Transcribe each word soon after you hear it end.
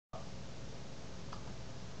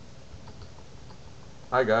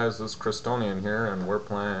Hi guys, this is Christonian here, and we're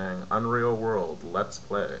playing Unreal World Let's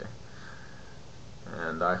Play.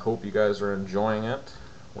 And I hope you guys are enjoying it.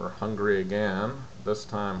 We're hungry again. This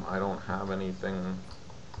time I don't have anything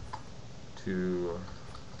to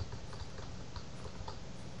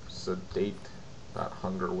sedate that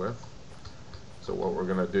hunger with. So what we're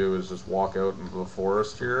going to do is just walk out into the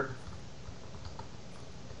forest here.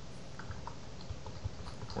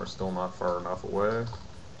 We're still not far enough away.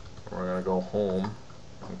 We're going to go home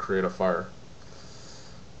and create a fire.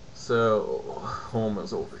 So, home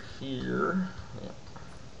is over here. Yeah.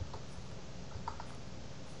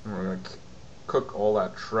 And we're going to cook all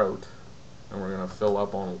that trout, and we're going to fill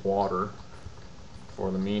up on water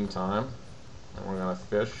for the meantime. And we're going to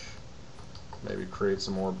fish, maybe create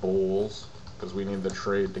some more bowls, because we need the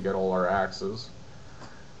trade to get all our axes.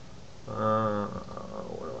 What do I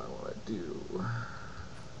want to do?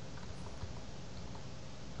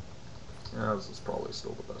 Yeah, this is probably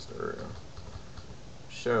still the best area.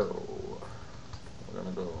 So, we're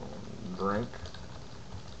gonna go drink.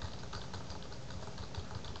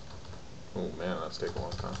 Oh man, that's taking a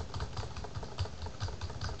long time.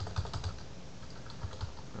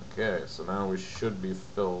 Okay, so now we should be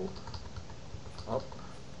filled up.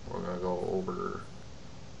 We're gonna go over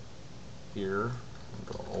here,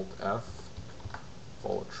 go Alt F,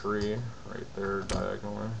 follow a tree right there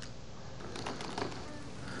diagonally.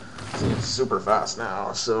 It's super fast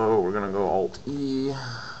now, so we're gonna go Alt E,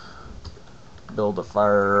 build a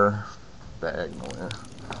fire diagonally.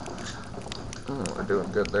 We're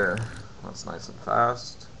doing good there. That's nice and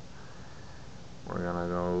fast. We're gonna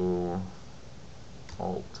go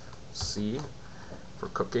Alt C for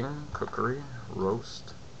cooking, cookery,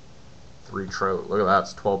 roast, 3 trout. Look at that,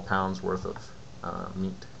 it's 12 pounds worth of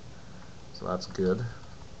meat. So that's good.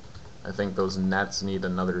 I think those nets need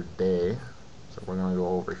another day. So we're going to go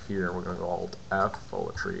over here, we're going to go Alt F, follow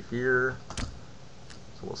a tree here.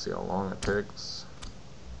 So we'll see how long it takes.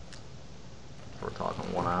 So we're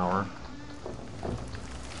talking 1 hour.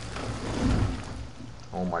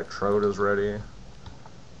 Oh, my trout is ready.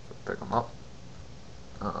 Pick them up.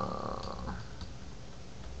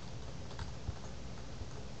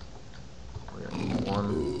 We're going to need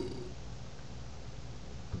 1.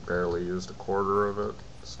 Barely used a quarter of it,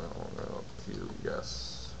 so we're going to Q,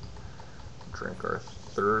 yes. Drink our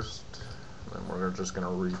thirst, and then we're just going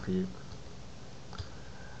to repeat.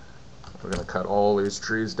 We're going to cut all these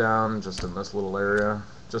trees down just in this little area,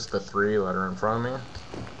 just the 3 that are in front of me,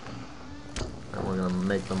 and we're going to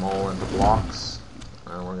make them all into blocks,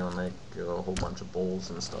 and we're going to make a whole bunch of bowls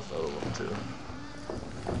and stuff out of them too.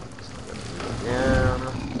 So I'm going to eat again.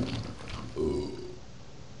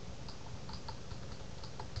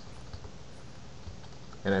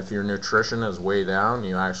 And if your nutrition is way down,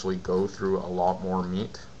 you actually go through a lot more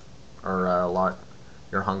meat, or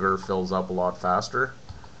your hunger fills up a lot faster.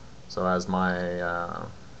 So as my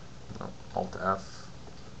Alt F,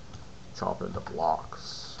 chop into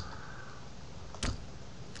blocks.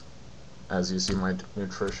 As you see, my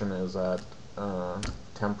nutrition is at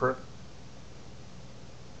temperate.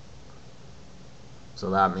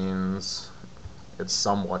 So that means it's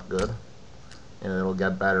somewhat good. And it'll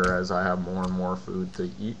get better as I have more and more food to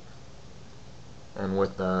eat. And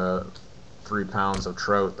with the 3 pounds of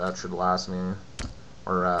trout, that should last me,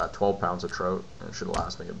 or 12 pounds of trout, it should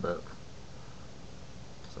last me a bit.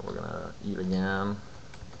 So we're gonna eat again.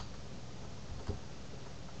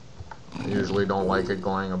 I usually don't like it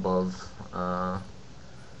going above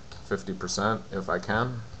 50% if I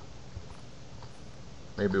can.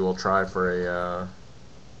 Maybe we'll try for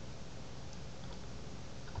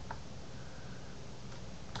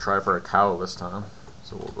a cow this time.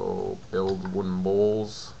 So we'll go build wooden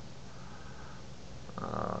bowls.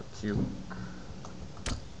 Cute.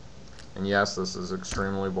 And yes, this is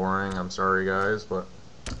extremely boring. I'm sorry guys, but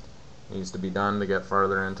it needs to be done to get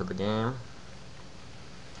farther into the game.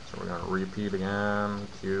 So we're going to repeat again.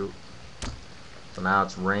 Cute. So now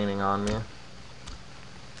it's raining on me.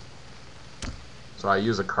 So I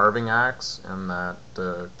use a carving axe and that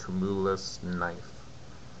Cumulus knife.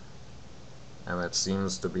 And it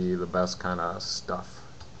seems to be the best kind of stuff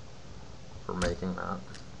for making that.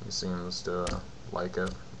 He seems to like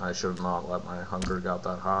it. I should have not let my hunger got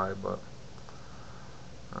that high, but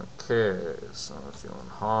okay, so I'm feeling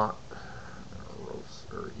hot. I'm gonna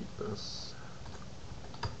roast or eat this.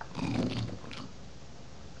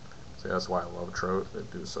 See, that's why I love trout. They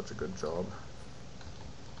do such a good job.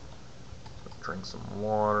 So drink some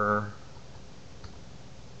water.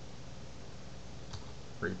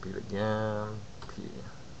 Repeat again. P.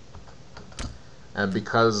 And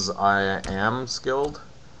because I am skilled,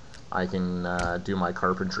 I can do my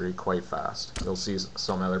carpentry quite fast. You'll see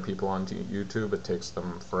some other people on YouTube, it takes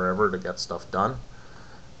them forever to get stuff done,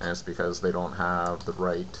 and it's because they don't have the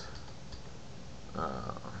right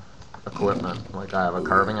equipment. Like I have a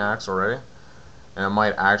carving axe already, and it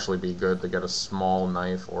might actually be good to get a small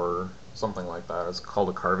knife or something like that. It's called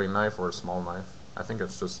a carving knife or a small knife. I think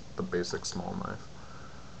it's just the basic small knife.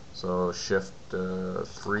 So shift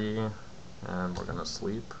 3, and we're gonna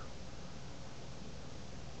sleep.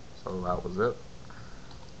 So that was it.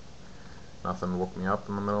 Nothing woke me up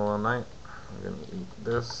in the middle of the night. I'm gonna eat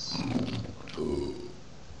this. We're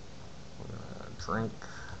gonna drink.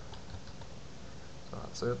 So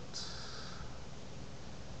that's it.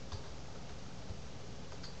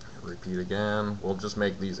 Repeat again. We'll just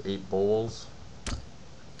make these 8 bowls,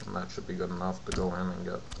 and that should be good enough to go in and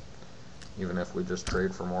get, even if we just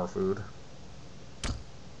trade for more food.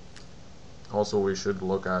 Also, we should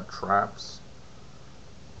look at traps.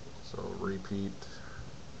 So repeat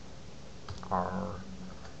R.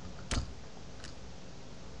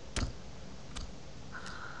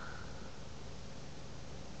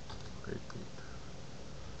 Repeat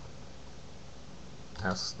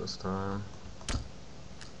S this time.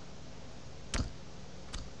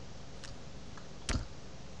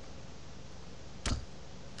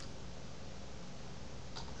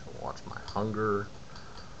 Watch my hunger.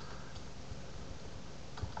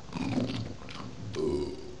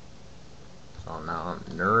 So now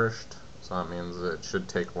I'm nourished, so that means it should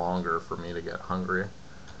take longer for me to get hungry.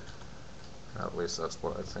 At least that's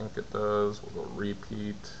what I think it does. We'll go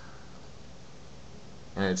repeat.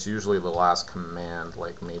 And it's usually the last command,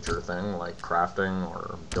 like major thing, like crafting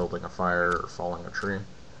or building a fire or falling a tree.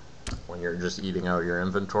 When you're just eating out your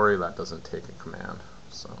inventory, that doesn't take a command.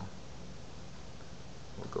 So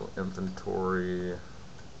we'll go inventory,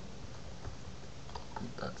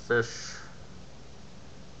 eat that fish,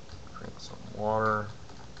 drink some water,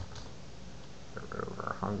 get rid of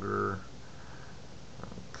our hunger.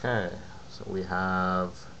 Okay, so we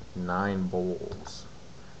have 9 bowls,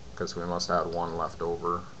 because we must have 1 left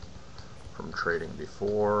over from trading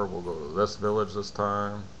before. We'll go to this village this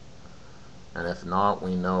time, and if not,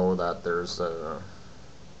 we know that there's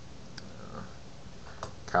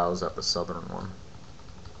cows at the southern one.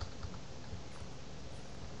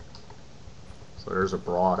 So there's a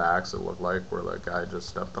broad axe, it looked like, where that guy just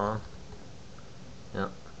stepped on.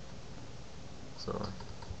 Yep. So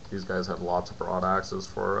these guys have lots of broad axes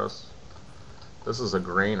for us. This is a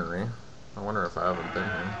granary. I wonder if I haven't been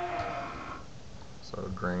here. So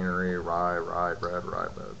granary, rye, red,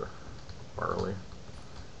 barley.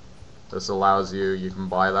 This allows you, you can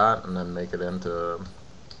buy that and then make it into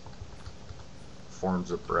forms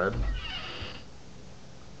of bread.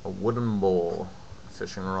 A wooden bowl,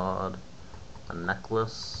 fishing rod, a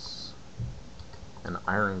necklace, and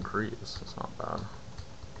iron greaves. That's not bad.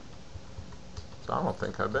 So I don't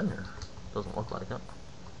think I've been here. Doesn't look like it.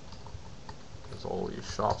 There's all these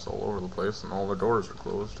shops all over the place and all the doors are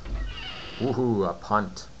closed. Woohoo, a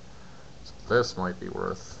punt. So this might be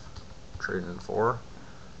worth trading for.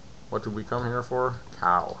 What did we come here for?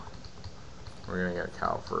 Cow. We're gonna get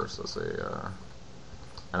cow first. Let's say,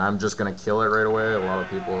 and I'm just gonna kill it right away. A lot of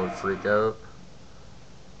people would freak out.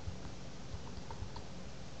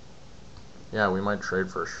 Yeah, we might trade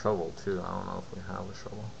for a shovel too. I don't know if we have a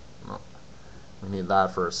shovel. No. We need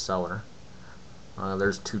that for a cellar.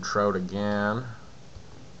 There's 2 trout again.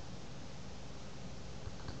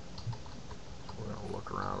 We're gonna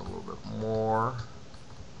look around a little bit more.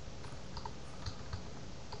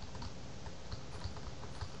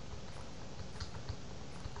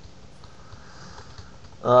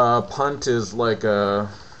 Punt is like a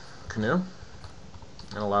canoe.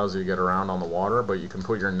 It allows you to get around on the water, but you can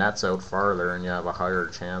put your nets out farther and you have a higher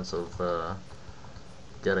chance of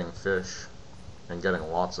getting fish, and getting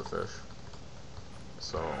lots of fish.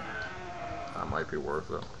 So that might be worth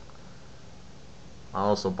it. I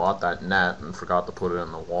also bought that net and forgot to put it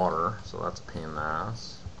in the water, so that's a pain in the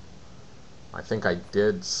ass. I think I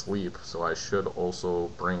did sleep, so I should also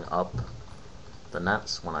bring up the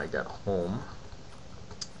nets when I get home.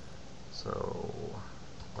 So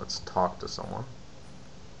let's talk to someone.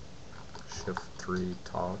 Shift 3,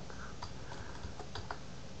 talk.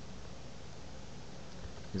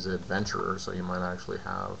 He's an adventurer, so he might actually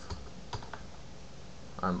have.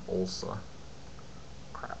 I'm Ulsa.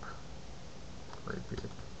 Crap. Repeat.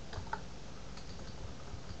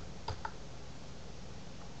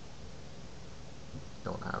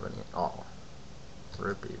 Don't have any. Oh.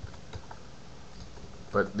 Repeat.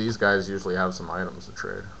 But these guys usually have some items to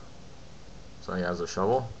trade. So he has a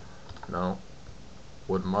shovel? No.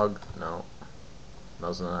 Wood mug? No.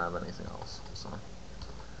 Doesn't have anything else. So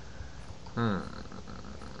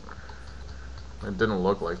It didn't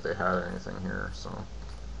look like they had anything here, so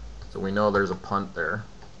we know there's a punt there.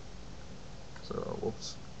 So,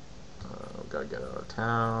 whoops. We gotta get out of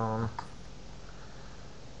town.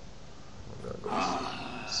 We gotta go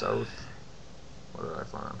south. What did I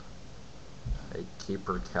find? A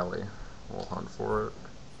Keeper Kelly. We'll hunt for it.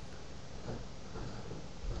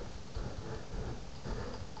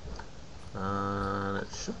 And it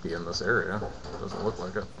should be in this area. Doesn't look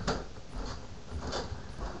like it.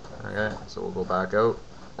 Okay, so we'll go back out.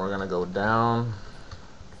 We're gonna go down.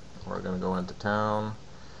 We're gonna go into town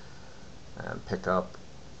and pick up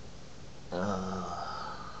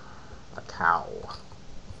a cow.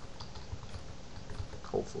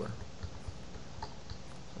 Hopefully.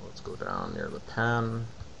 So let's go down near the pen.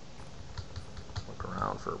 Look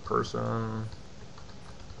around for a person.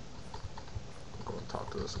 Go and talk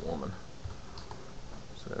to this woman.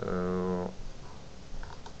 So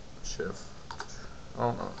shift.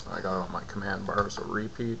 Oh no, I got it on my command bar, so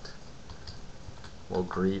repeat. We'll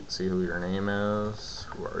greet, see who your name is.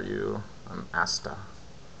 Who are you? I'm Asta.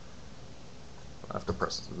 I have to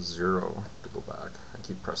press 0 to go back. I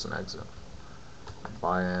keep pressing exit.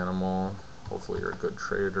 Buy animal. Hopefully you're a good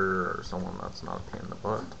trader or someone that's not a pain in the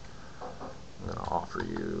butt. I'm gonna offer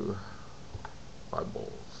you 5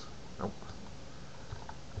 bowls. Nope.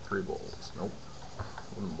 3 bowls. Nope.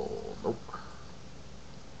 1 bowl. Nope.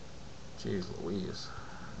 Jeez Louise.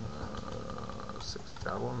 6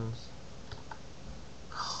 javelins.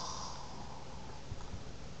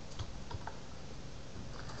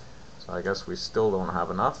 So I guess we still don't have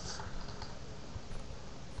enough.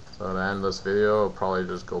 So to end this video, I'll probably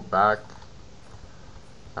just go back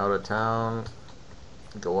out of town,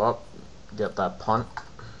 go up, get that punt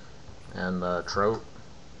and the trout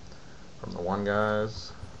from the one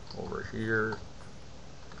guys over here.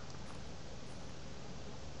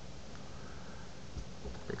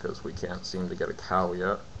 Because we can't seem to get a cow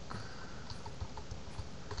yet.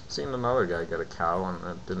 Seen another guy get a cow and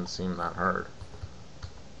it didn't seem that hard.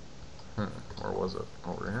 Where was it?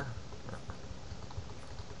 Over here? Yeah.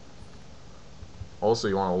 Also,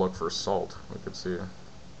 you want to look for salt. We could see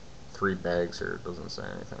 3 bags here. It doesn't say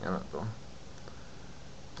anything in it though.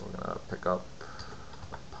 We're gonna pick up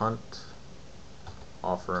a punt,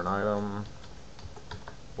 offer an item,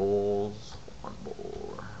 bowls, 1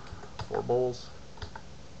 bowl, 4 bowls.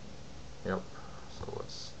 Yep. So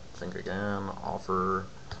let's think again. Offer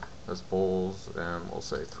as bowls, and we'll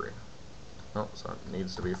say 3. Oh, so it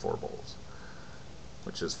needs to be 4 bowls,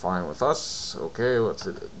 which is fine with us. Okay, let's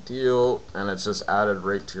hit a deal, and it's just added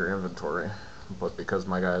right to your inventory. But because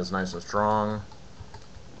my guy is nice and strong,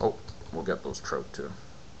 oh, we'll get those trout too.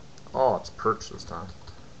 Oh, it's perch this time.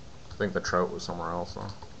 I think the trout was somewhere else though.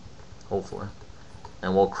 Hopefully.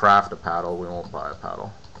 And we'll craft a paddle. We won't buy a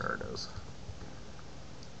paddle. There it is.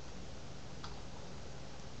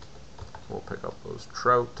 We'll pick up those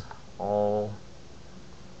trout. All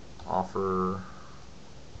offer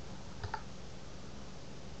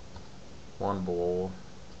 1 bowl.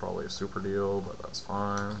 It's probably a super deal, but that's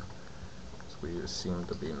fine. Because we seem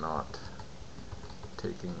to be not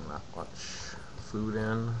taking that much food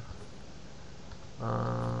in.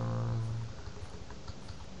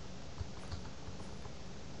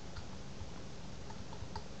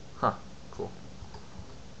 Cool.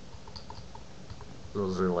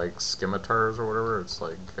 Those are like scimitars or whatever. It's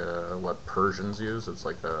like what Persians use. It's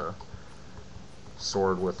like a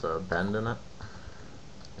sword with a bend in it.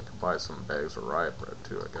 You can buy some bags of riot bread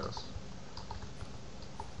too, I guess.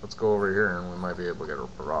 Let's go over here and we might be able to get a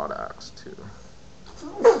broad axe too.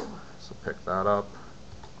 So pick that up.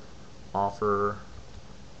 Offer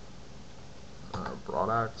broad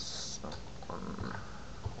axe.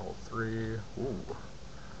 All 3. Ooh,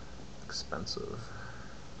 expensive.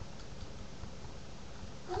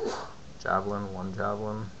 Javelin, 1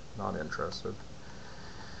 javelin. Not interested.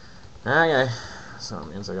 Okay, so it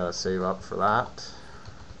means I gotta save up for that.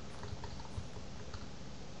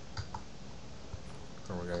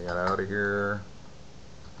 So we're gonna get out of here.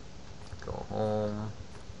 Go home.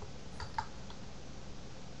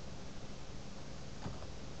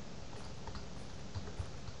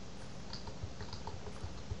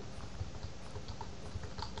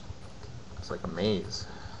 It's like a maze.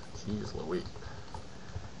 Jeez Louise.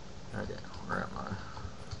 Okay, where am I?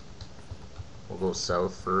 We'll go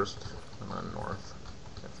south first, and then north,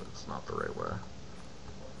 if it's not the right way.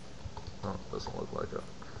 Oh, doesn't look like it.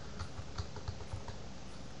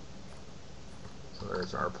 So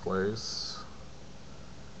there's our place.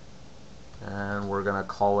 And we're gonna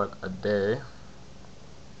call it a day.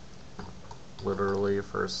 Literally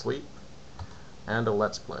for sleep and a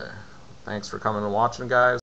let's play. Thanks for coming and watching, guys.